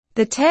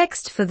The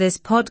text for this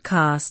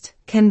podcast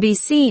can be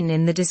seen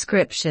in the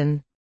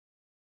description.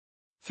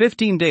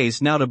 15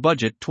 days now to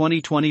budget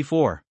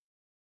 2024.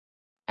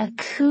 A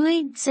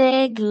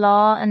cuaig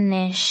lá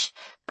anois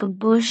go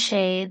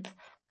buiséad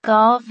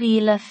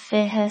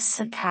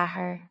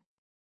 2024.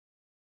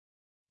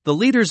 The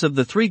leaders of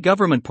the three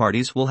government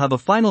parties will have a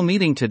final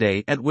meeting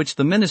today at which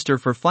the Minister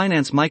for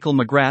Finance Michael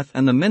McGrath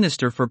and the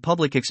Minister for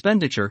Public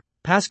Expenditure,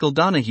 Paschal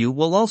Donohoe,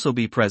 will also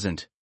be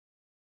present.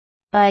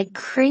 Ba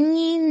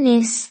cruinniú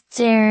níos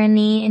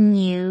deireanaí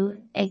inniu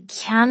ag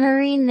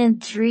ceannairí na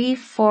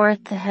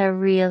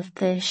dtríchfortaithe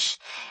rialtais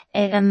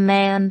ag an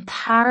mbeidh an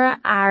Tara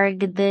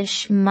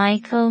airgeadais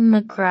Michael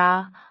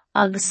McGrath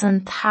agus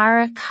an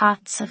Tara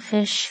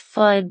Caiteachais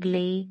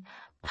Phoiblí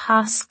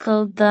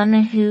Paschal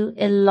Donohoe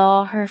I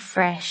láthair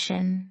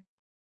freisin.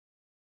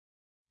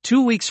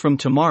 2 weeks from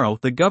tomorrow,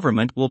 the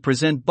government will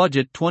present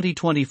Budget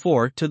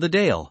 2024 to the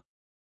Dáil.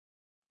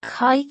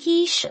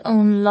 Caithfidh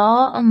ón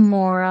lá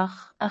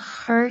amórach a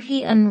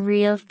chuirfí an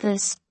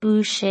rialtas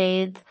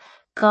buiséad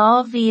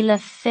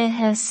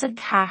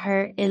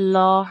 2024 I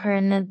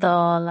láthair na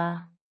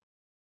Dála.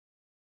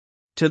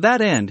 To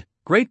that end,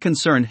 great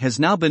concern has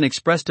now been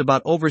expressed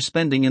about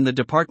overspending in the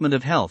Department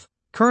of Health,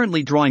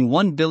 currently drawing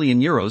 €1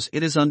 billion,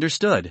 it is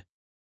understood.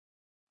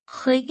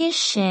 Chuige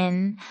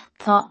sin,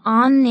 tá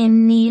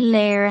an-imní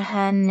léirithe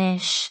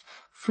anois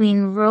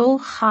faoin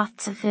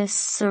Ró-Chaiteachas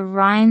sa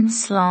Rhein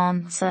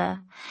Sláinte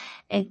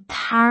ag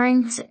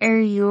tarraingt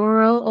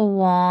euro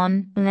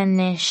amháin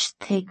blanois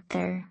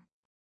tigtar.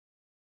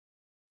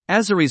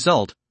 As a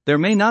result, there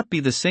may not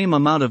be the same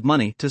amount of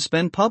money to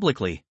spend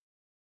publicly.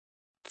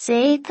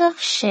 D'fhéadfadh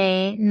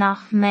sé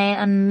nach mbeidh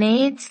an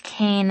méid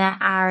céanna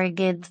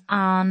airgid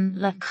ann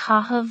le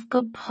caitheamh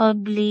go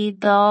poiblí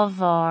dá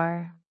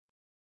bharr.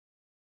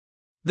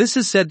 This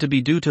is said to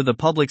be due to the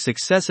public's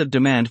excessive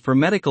demand for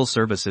medical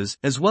services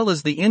as well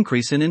as the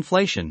increase in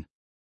inflation.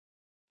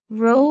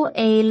 Ró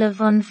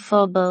éileamh an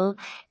phobal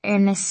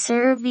na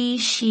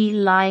seirbhísí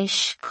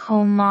leighis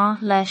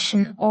chomh leis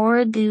an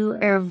ordú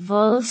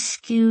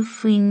bhfuilsciú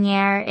faoi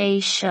ngearr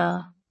é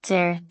seo,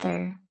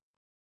 deirtear.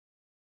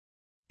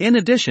 In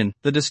addition,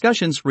 the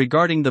discussions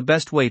regarding the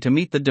best way to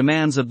meet the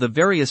demands of the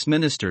various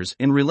ministers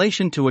in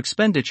relation to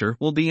expenditure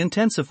will be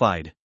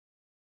intensified.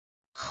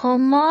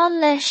 Chomh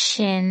leis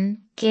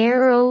sin,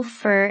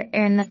 géireofar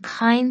na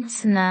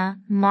cainteanna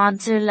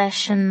maidir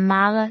leis an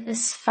mbealach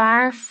is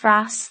fearr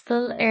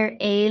freastal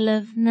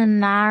éileamh na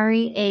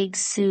náraí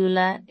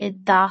éagsúla I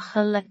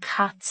dtaca le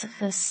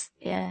caiteachas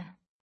ie.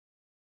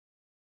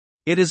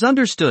 It is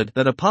understood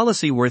that a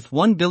policy worth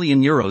 €1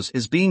 billion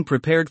is being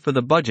prepared for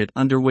the budget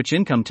under which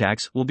income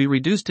tax will be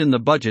reduced in the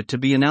budget to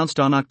be announced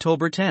on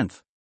October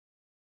 10th.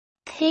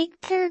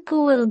 Tigtar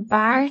go bhfuil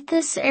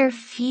beartas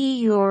 €50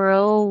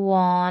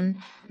 amháin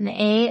na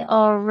é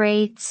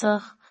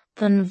áirithe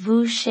don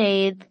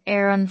bhuiséad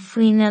an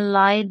faoine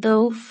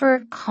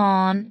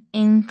leideoifear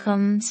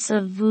income sa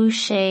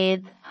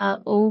bhuiséad a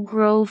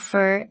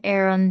ógrófar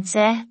an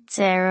 10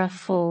 deireadh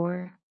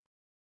fómhair.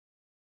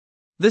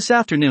 This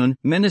afternoon,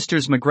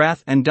 Ministers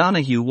McGrath and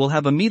Donohoe will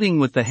have a meeting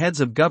with the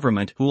heads of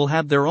government who will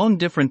have their own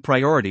different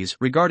priorities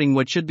regarding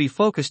what should be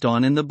focused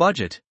on in the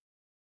budget.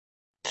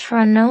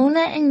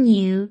 Tráthnóna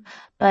inniu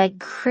ba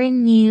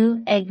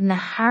cruinniú ag na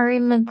Harry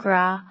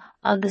McGrath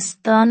agus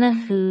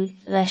Donohoe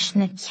leis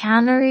na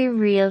ceannairí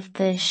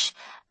rialtais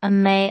a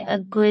mbeidh a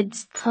gcuid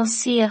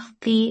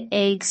tosaíochtaí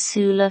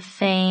éagsúla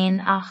féin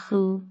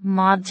acu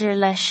maidir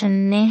leis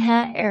an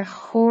nithe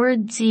chóir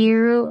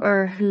díriú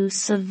orthu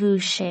sa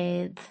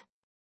bhuiséad.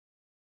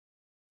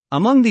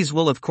 Among these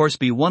will of course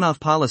be one-off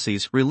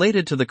policies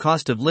related to the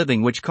cost of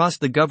living which cost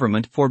the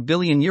government €4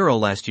 billion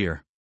last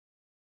year.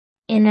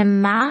 Ina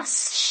meas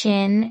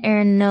sin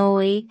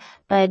nui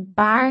ba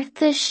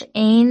beartais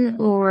 €1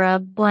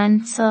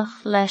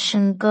 buintach leis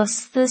an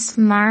gcustas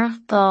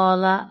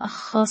marachdála a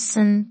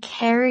chosann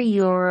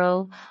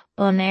 €4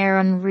 bun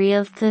an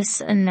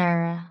rialtas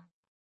anura.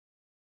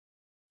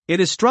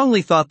 It is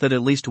strongly thought that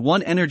at least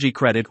one energy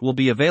credit will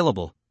be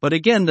available, but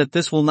again that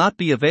this will not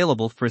be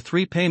available for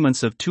 3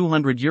 payments of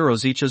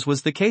 €200 each as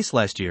was the case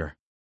last year.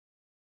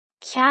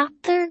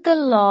 Ceaptar go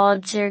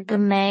láidir go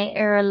mbeidh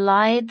a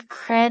laghad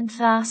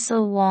creidmheas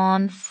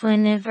amháin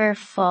fuinneamh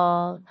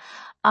fáil,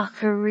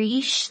 ach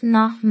arís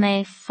nach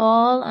mbeidh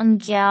fáil an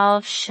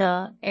ghealb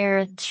seo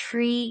a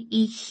trí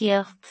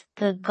íochaíocht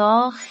de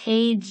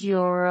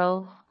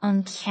 €200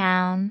 an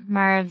ceann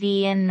mar a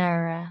bhí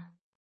anura.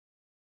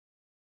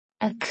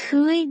 A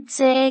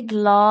 15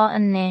 lá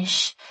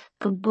anois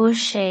go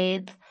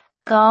buiséad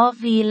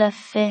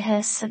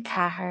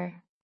 2024.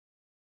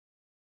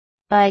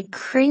 Ba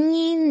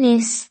cruinniú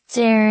níos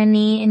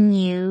deireanaí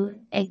inniu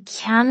ag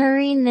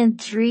ceannairí na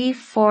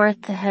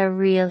dtríchfortaithe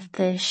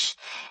rialtais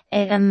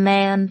ag an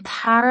mbeidh an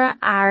Tara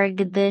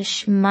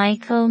airgeadais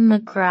Michael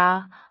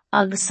McGrath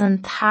agus an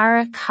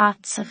Tara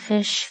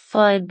Caiteachais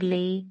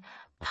Phoiblí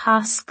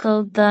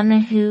Paschal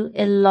Donohoe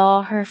I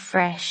láthair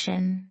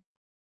freisin.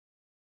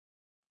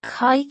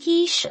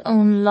 Caithfidh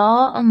ón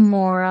lá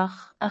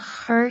amórach a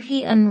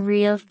chuirfí an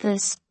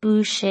rialtas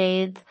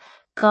buiséad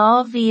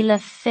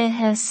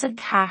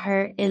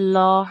 2024 I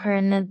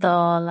láthair na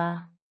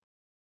Dála.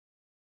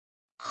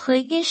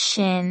 Chuige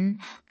sin,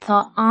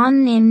 tá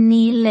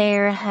an-imní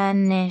léirithe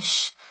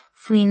anois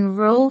faoin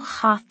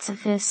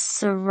ró-chaiteachas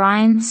sa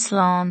Rhein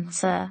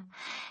sláinte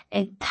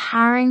ag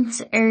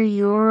tarraingt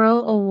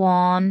euro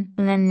amháin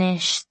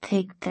anois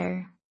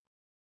tigtear.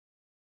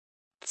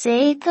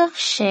 D'fhéadfadh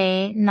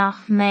sé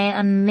nach mbeidh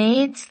an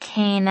méid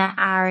céanna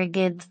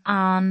airgid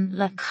ann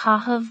le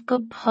caitheamh go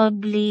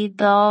poiblí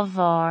dá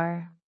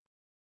bharr.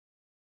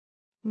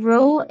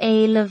 Ró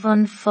éileamh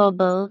an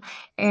phobal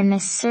na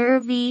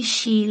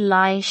seirbhísí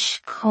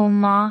leighis chomh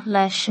maith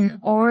leis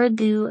an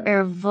ordú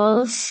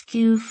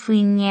bhfuilsciú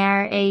faoi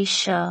ngearr é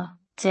seo,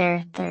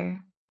 deirtear.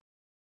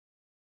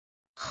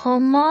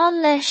 Chomh maith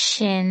leis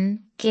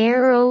sin,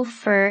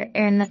 géireofar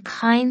na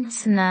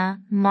cainteanna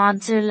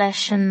maidir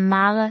leis an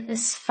mbealach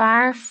is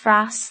fearr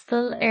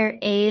freastal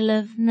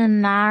éileamh na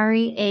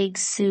n-airí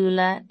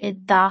éagsúla I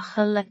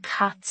dtaca le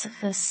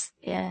catachas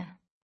é.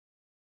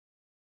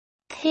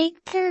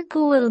 Tigtear go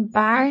bhfuil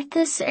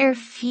beartas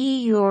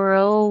 €50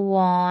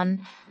 amháin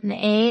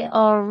é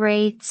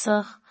áirithe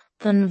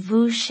don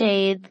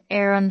bhuaiséad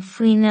an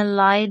faoine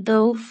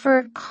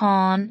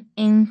leideofarcháin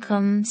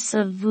income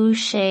sa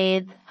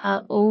bhuaiséad a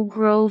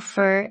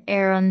ógrófar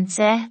an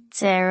 10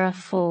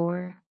 deireadh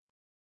fómhair.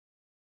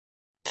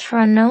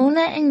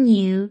 Tráthnóna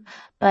inniu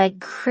beidh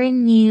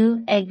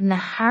cruinniú ag na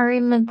Harry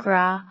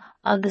McGrath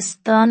agus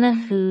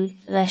Donahue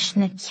leis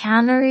na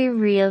ceannairí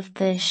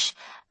rialtais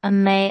a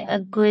mbeidh a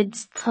gcuid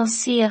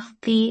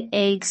tosiachtaí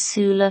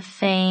éagsúla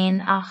féin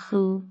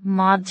acu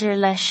maidir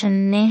leis an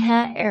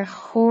nithe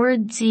chóir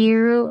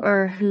díriú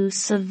orthu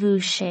sa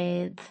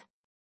bhuaiséad.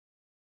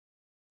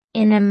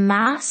 Ina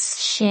meas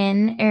sin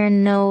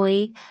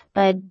ndóigh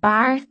beidh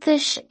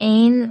beartais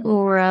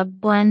 €1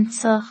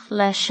 bainteach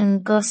leis an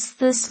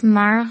gcustas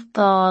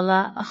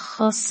marachdála a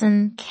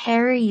chosaint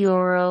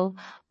 €4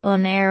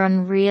 bun an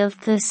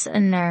rialtas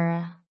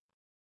anuraidh.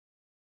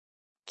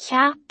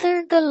 Ceaptar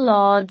go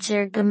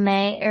láidir go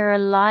mbeidh a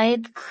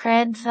laghad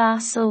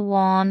creidmheas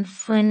amháin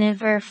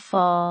fuinneamh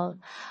fáil,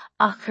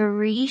 ach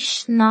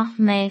arís nach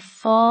mbeidh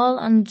fáil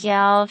an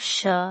ghealbh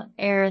seo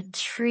a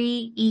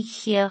trí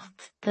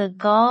íochaíocht de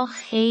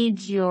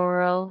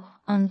 €200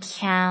 an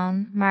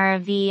ceann mar a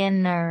bhí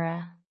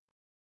anuraidh.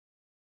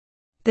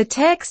 The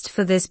text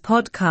for this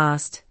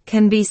podcast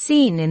can be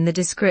seen in the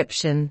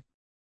description.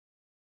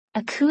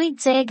 A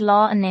 15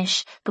 lá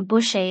anois go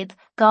buiséad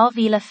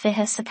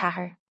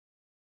 2024.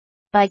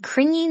 Ba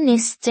cruinniú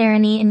níos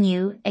deireanaí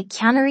inniu ag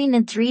ceannairí na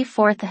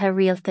dtríchomhartha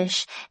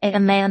rialtais ag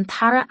an mbeidh an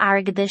tara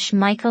airgeadais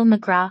Michael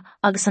McGrath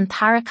agus an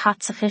tara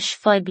catachais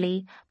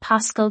Phoiblí,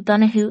 Pascal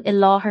Donahue I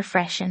láthair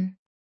freisin.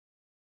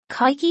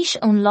 Caithfidh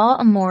ón lá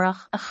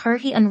amórach a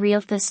chuirfidh an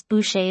rialtas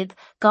bhuaiséad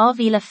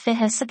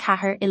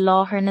 2024 I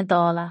láthair na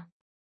Dála.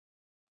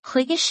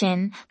 Chuige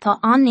sin, tá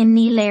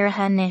an-imní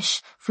léirithe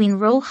anois faoin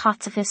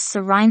ró-chaiteachas sa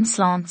Rhein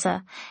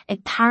sláinte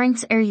ag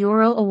tarraingt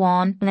euro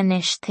amháin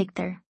anois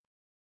tigtear.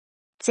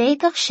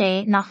 D'fhéadfadh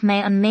sé nach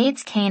mbeidh an méid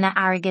céanna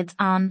airgid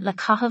ann le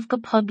caitheamh go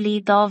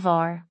poiblí dá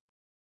bharr.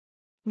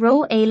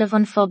 Ró éileamh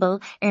an phobal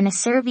na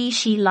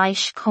seirbhísí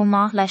leighis chomh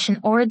maith leis an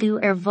ordú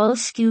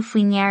bhfuilsciú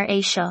faoi ngearr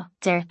é seo,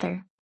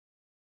 deirtear.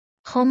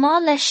 Chomh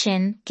maith leis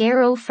sin,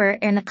 géireofar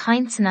na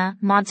cainteanna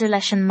maidir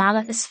leis an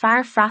mbealach is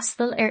fearr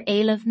freastal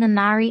éileamh na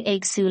n-airí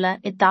éagsúla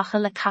I dtaca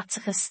le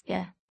catachas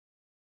é.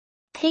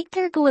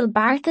 Tigtear go bhfuil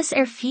beartas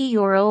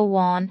 €50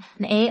 amháin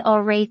é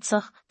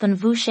áirithe don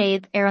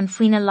bhuaiséad an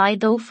faoine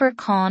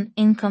leideofarcháin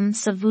income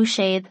sa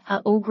bhuaiséad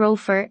a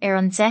ógrófar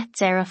an 10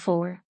 deireadh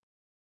fómhair.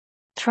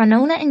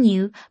 Tráthnóna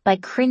inniu beidh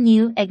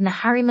cruinniú ag na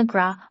Harry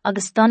McGrath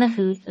agus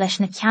Donahue leis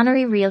na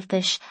ceannairí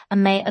rialtais a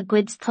mbeidh a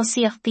gcuid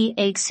tosiachtaí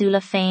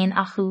éagsúla féin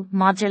acu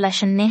maidir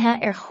leis an nithe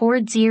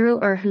chóir díriú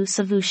orthu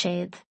sa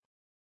bhuaiséad.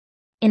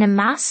 Ina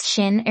meas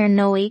sin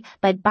ndóigh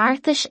beidh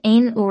beartais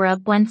 €1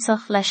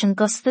 bainteach leis an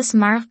gcustas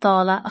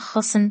marachdála a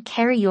chosaint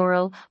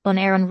 €4 bun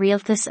an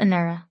rialtas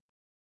anuraidh.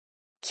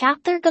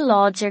 Ceaptar go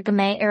láidir go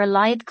mbeidh a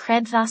laghad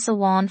creidmheas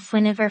amháin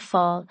fuinneamh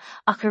fáil,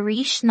 ach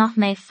arís nach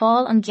mbeidh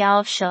fáil an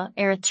ghealbh seo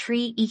a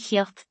trí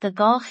íochaíocht de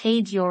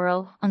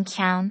 €200 an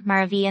ceann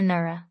mar a bhí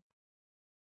anuraidh.